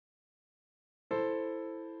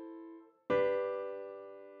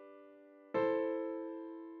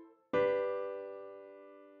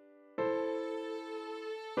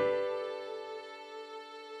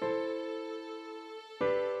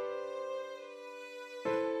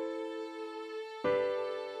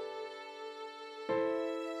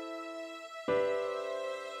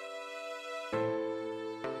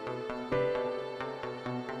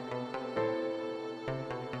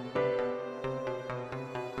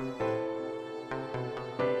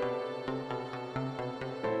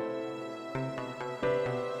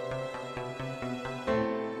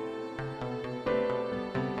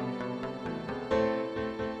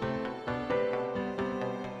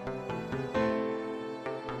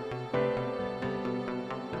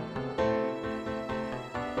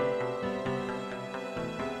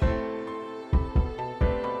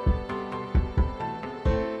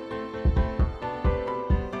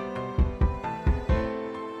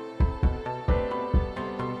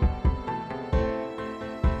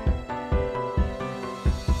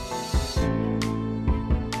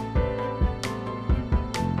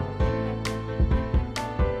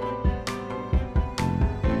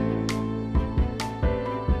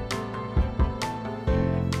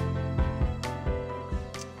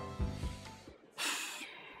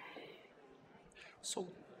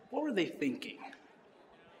What were they thinking?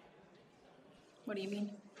 What do you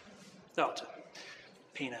mean? Oh, to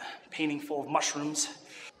paint a painting full of mushrooms. What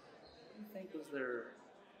do you think was their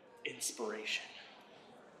inspiration?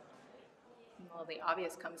 Well, the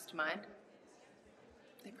obvious comes to mind.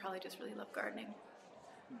 They probably just really love gardening.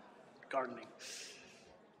 Gardening.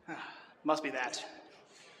 Must be that.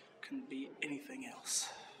 Couldn't be anything else.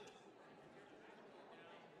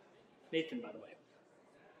 Nathan, by the way.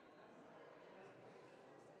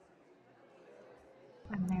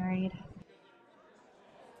 I'm married.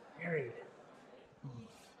 Married.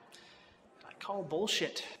 I call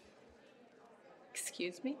bullshit.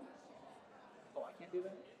 Excuse me? Oh, I can't do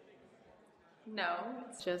that? No,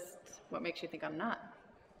 it's just what makes you think I'm not?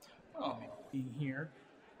 Well, being here,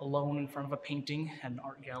 alone in front of a painting at an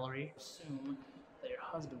art gallery, assume that your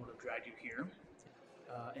husband would have dragged you here,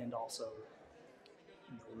 and also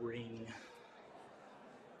the ring.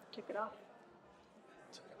 Took it off.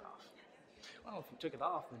 Took it off. Well, if you took it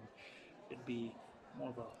off, then it'd be more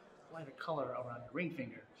of a lighter color around your ring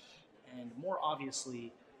finger, and more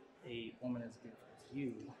obviously, a woman as beautiful as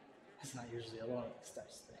you is not usually alone at these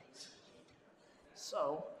types of things.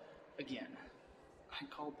 So, again, I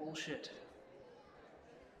call bullshit.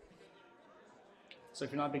 So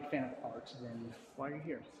if you're not a big fan of art, then why are you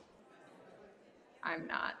here? I'm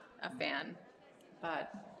not a fan,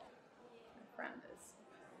 but my friend is.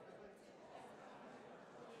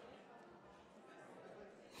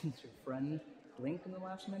 Did your friend blink in the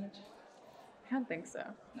last minute? I don't think so.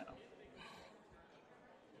 No.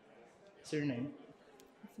 So your name?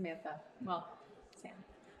 Samantha. Well, Sam.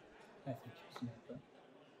 I think you're Samantha.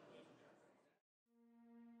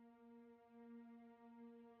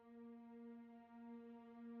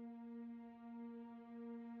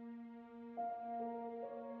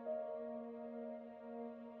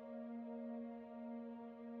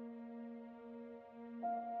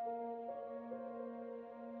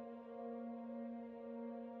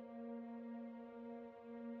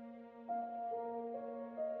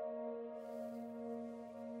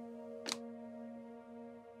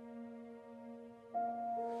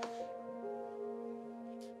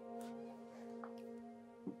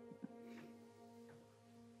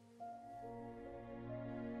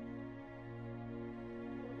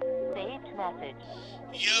 Saved message.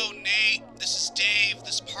 Yo, Nate, this is Dave.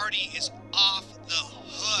 This party is off the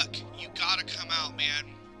hook. You gotta come out, man.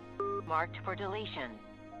 Marked for deletion.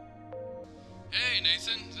 Hey,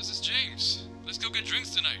 Nathan, this is James. Let's go get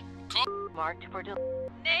drinks tonight. Call. Marked for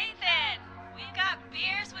Nathan, we got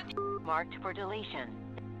beers with you. Marked for deletion.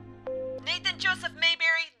 Nathan Joseph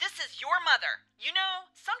Mayberry, this is your mother. You know,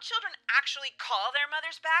 some children actually call their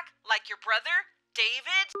mothers back, like your brother,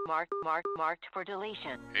 David. Marked for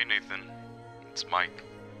deletion. Hey, Nathan. It's Mike.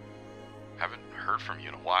 Haven't heard from you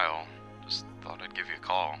in a while. Just thought I'd give you a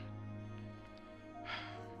call.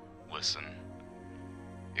 Listen,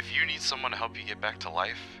 if you need someone to help you get back to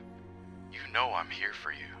life, you know I'm here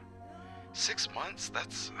for you. 6 months?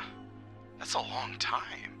 That's a long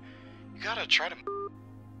time. You gotta try to...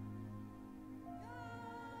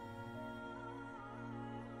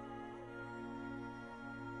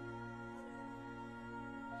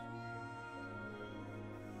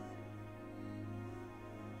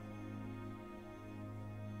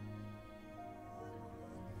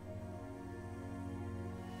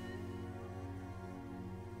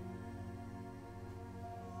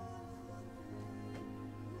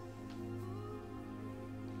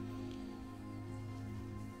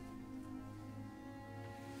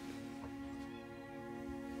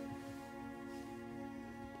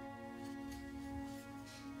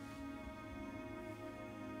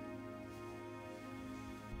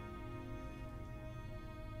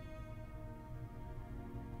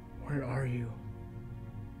 Where are you?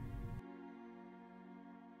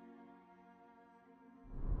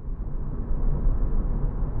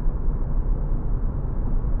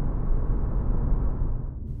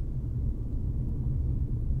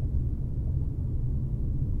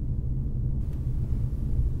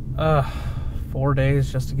 Uh, 4 days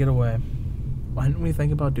just to get away. Why didn't we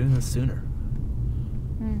think about doing this sooner?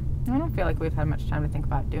 I don't feel like we've had much time to think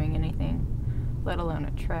about doing anything, let alone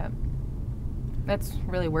a trip. It's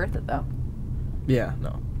really worth it, though. Yeah,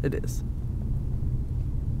 no, it is.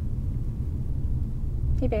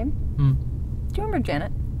 Hey, babe. Hmm. Do you remember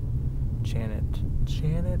Janet? Janet.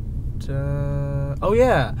 Oh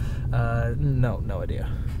yeah. No idea.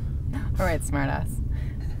 All right, smartass.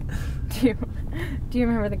 Do you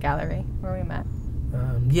remember the gallery where we met?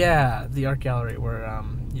 Yeah, the art gallery where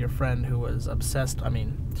your friend who was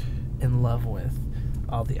in love with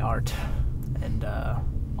all the art and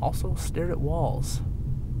also stared at walls.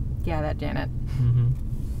 Yeah, that Janet. Mm-hmm.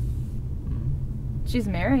 She's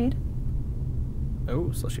married.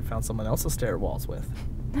 Oh, so she found someone else to stare at walls with.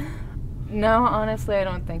 No, honestly, I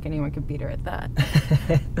don't think anyone could beat her at that.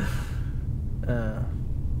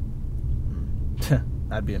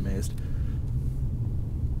 I'd be amazed.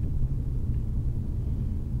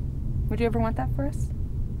 Would you ever want that for us?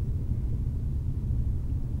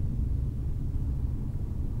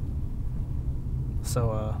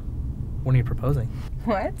 So, when are you proposing?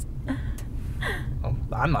 What? Oh,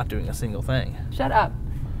 I'm not doing a single thing. Shut up.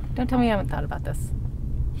 Don't tell me you haven't thought about this.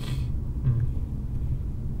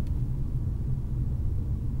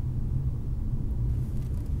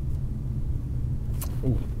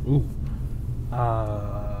 Ooh.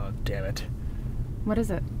 Damn it. What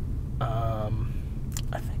is it? I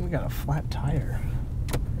think we got a flat tire.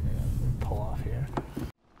 Yeah, pull off here.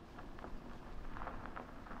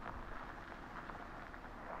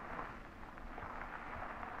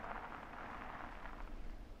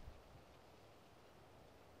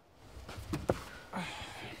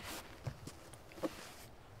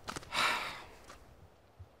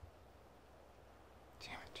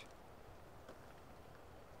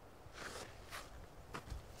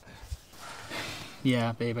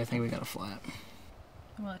 Yeah, babe, I think we got a flat.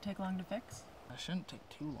 Will it take long to fix? It shouldn't take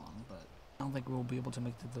too long, but I don't think we'll be able to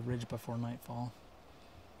make it to the ridge before nightfall.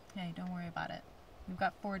 Hey, don't worry about it. We've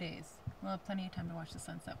got 4 days. We'll have plenty of time to watch the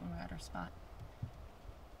sunset when we're at our spot.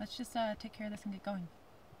 Let's just take care of this and get going.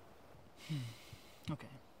 Okay.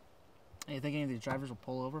 Hey, you think any of these drivers will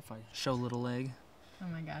pull over if I show little leg? Oh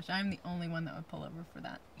my gosh, I'm the only one that would pull over for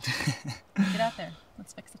that. Get out there.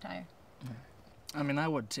 Let's fix the tire. I mean, I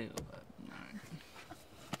would too, but... all right.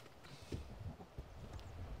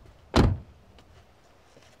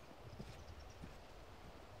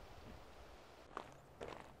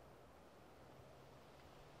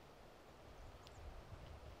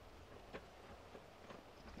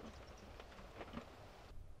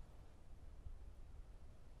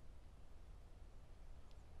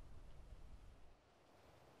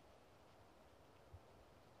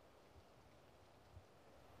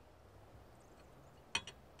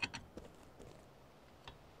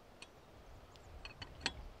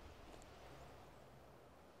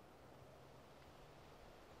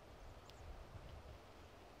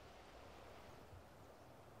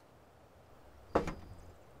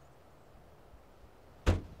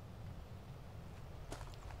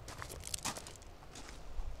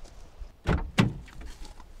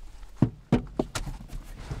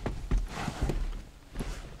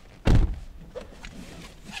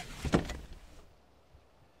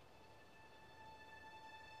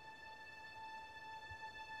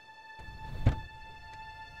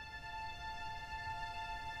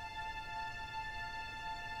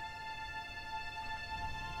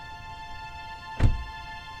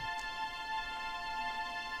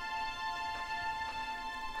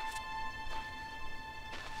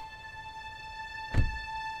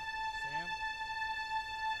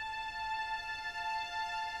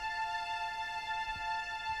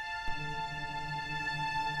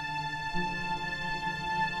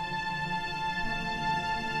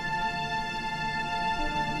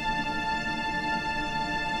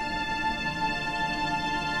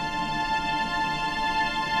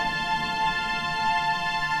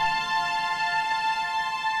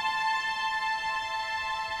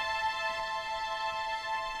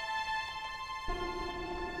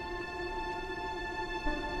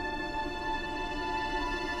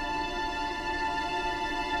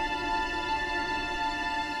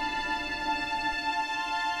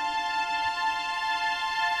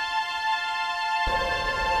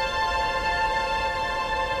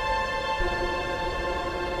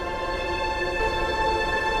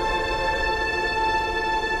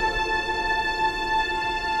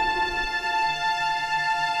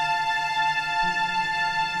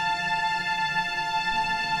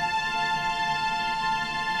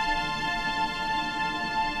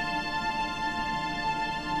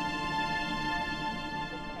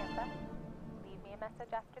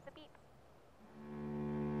 After the beep.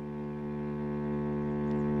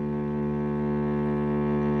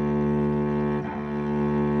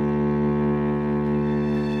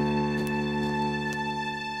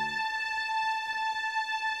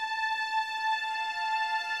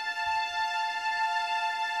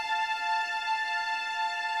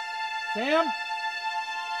 Sam?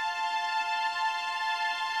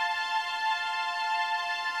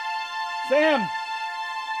 Sam!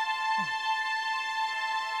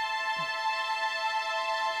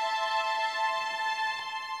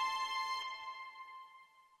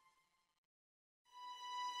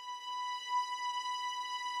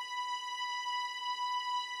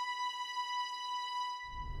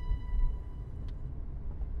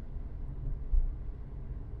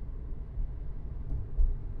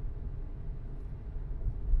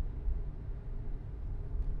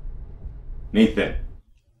 Nathan.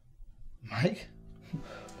 Mike?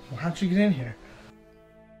 How'd you get in here?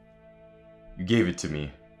 You gave it to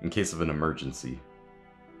me in case of an emergency.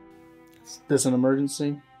 Is this an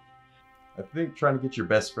emergency? I think trying to get your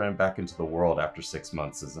best friend back into the world after 6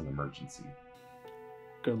 months is an emergency.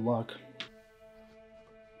 Good luck.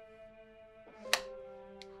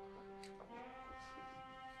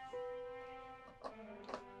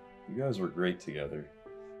 You guys were great together.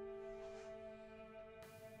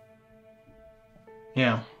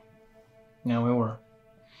 Yeah, we were.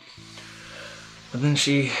 But then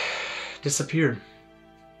she disappeared.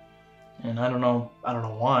 And I don't know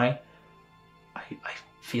why. I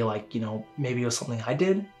feel like, maybe it was something I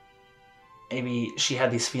did. Maybe she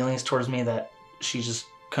had these feelings towards me that she just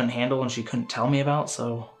couldn't handle and she couldn't tell me about,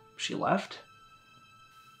 so she left.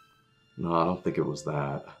 No, I don't think it was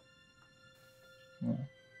that. Yeah. Well,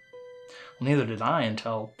 neither did I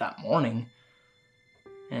until that morning.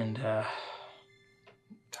 And,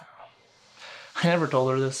 I never told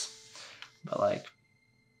her this, but like,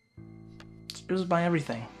 it was my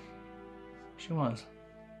everything. She was.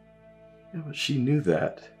 Yeah, but she knew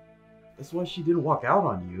that. That's why she didn't walk out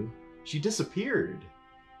on you. She disappeared.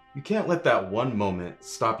 You can't let that one moment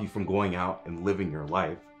stop you from going out and living your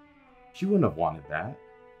life. She wouldn't have wanted that.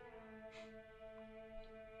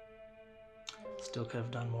 Still could have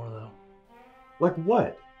done more though. Like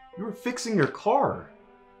what? You were fixing your car.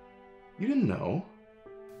 You didn't know.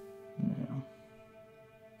 Yeah.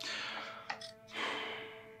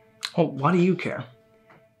 Oh, why do you care?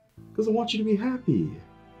 Because I want you to be happy.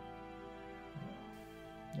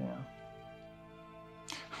 Yeah.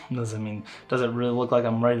 Does it really look like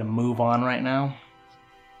I'm ready to move on right now?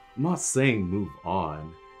 I'm not saying move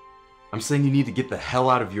on. I'm saying you need to get the hell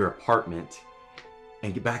out of your apartment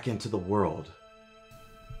and get back into the world.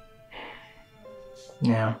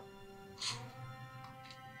 Yeah.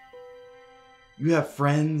 You have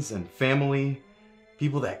friends and family,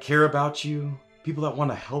 people that care about you, people that want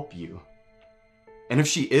to help you. And if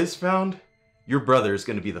she is found, your brother is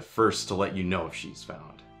going to be the first to let you know if she's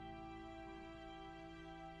found.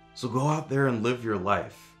 So go out there and live your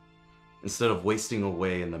life instead of wasting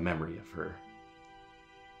away in the memory of her.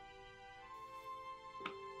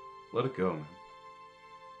 Let it go, man.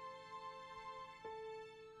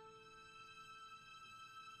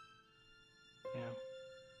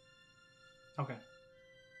 Yeah. Okay.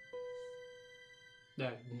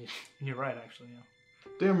 Yeah, you're right, actually, yeah.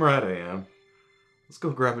 Damn right I am. Let's go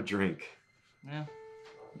grab a drink. Yeah.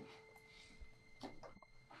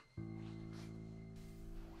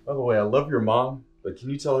 By the way, I love your mom, but can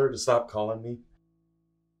you tell her to stop calling me?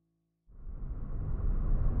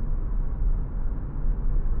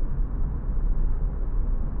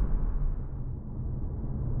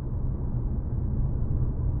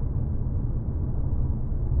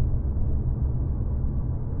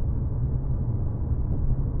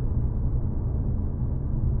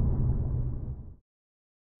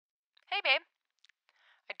 Hey, babe.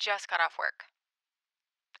 I just got off work.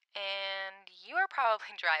 And you are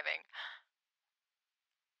probably driving.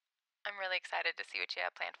 I'm really excited to see what you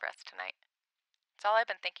have planned for us tonight. It's all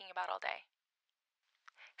I've been thinking about all day.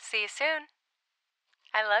 See you soon.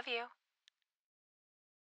 I love you.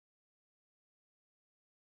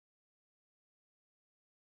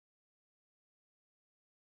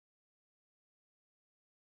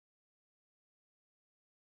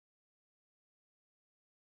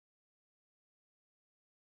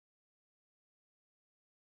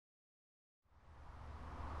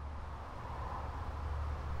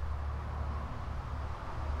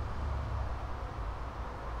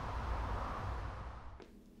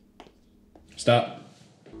 Stop.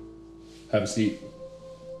 Have a seat.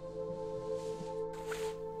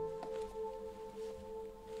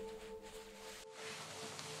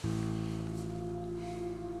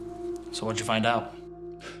 So what'd you find out?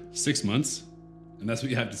 6 months? And that's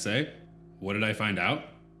what you have to say? What did I find out?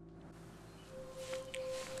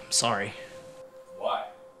 I'm sorry Why?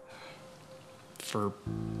 for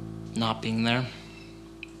not being there.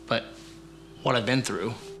 But what I've been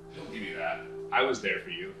through. Don't give me that. I was there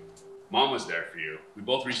for you. Mom was there for you. We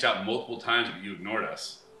both reached out multiple times, but you ignored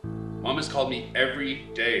us. Mom has called me every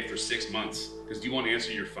day for 6 months because you won't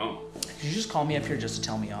answer your phone. Did you just call me up here just to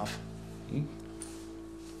tell me off?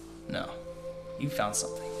 No. You found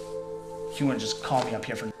something. You wouldn't just call me up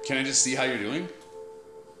here for... Can I just see how you're doing?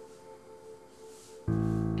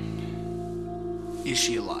 Is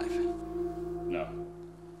she alive? No.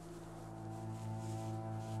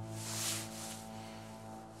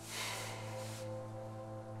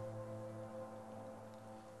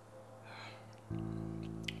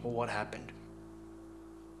 Well, what happened?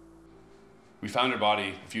 We found her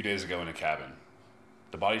body a few days ago in a cabin.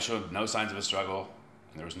 The body showed no signs of a struggle,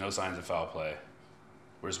 and there was no signs of foul play.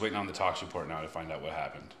 We're just waiting on the tox report now to find out what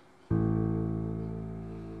happened.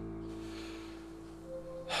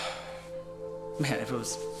 Man, if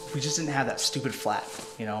we just didn't have that stupid flat,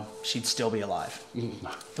 you know, she'd still be alive.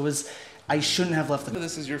 I shouldn't have left the...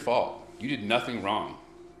 This is your fault. You did nothing wrong.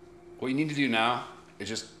 What you need to do now is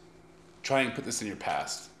just try and put this in your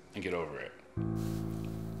past and get over it.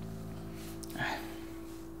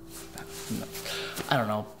 I don't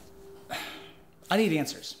know. I need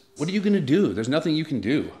answers. What are you gonna do? There's nothing you can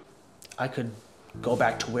do. I could go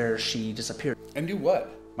back to where she disappeared. And do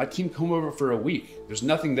what? My team come over for a week. There's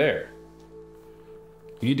nothing there.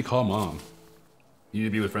 You need to call Mom. You need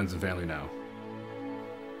to be with friends and family now.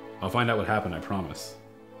 I'll find out what happened, I promise.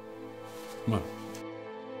 Come on.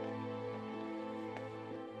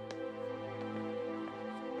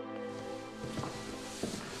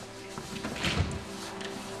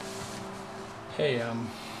 Hey,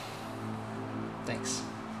 thanks.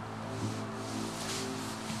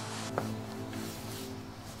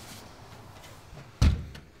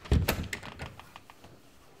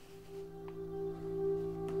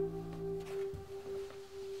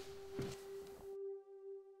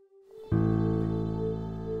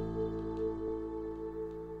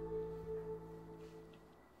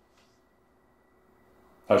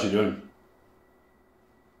 How's she doing?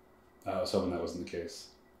 I was hoping that wasn't the case.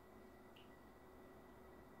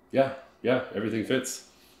 Yeah, everything fits.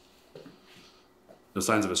 No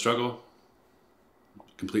signs of a struggle.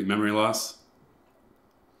 Complete memory loss.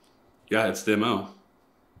 Yeah, it's the MO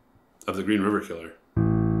of the Green River Killer.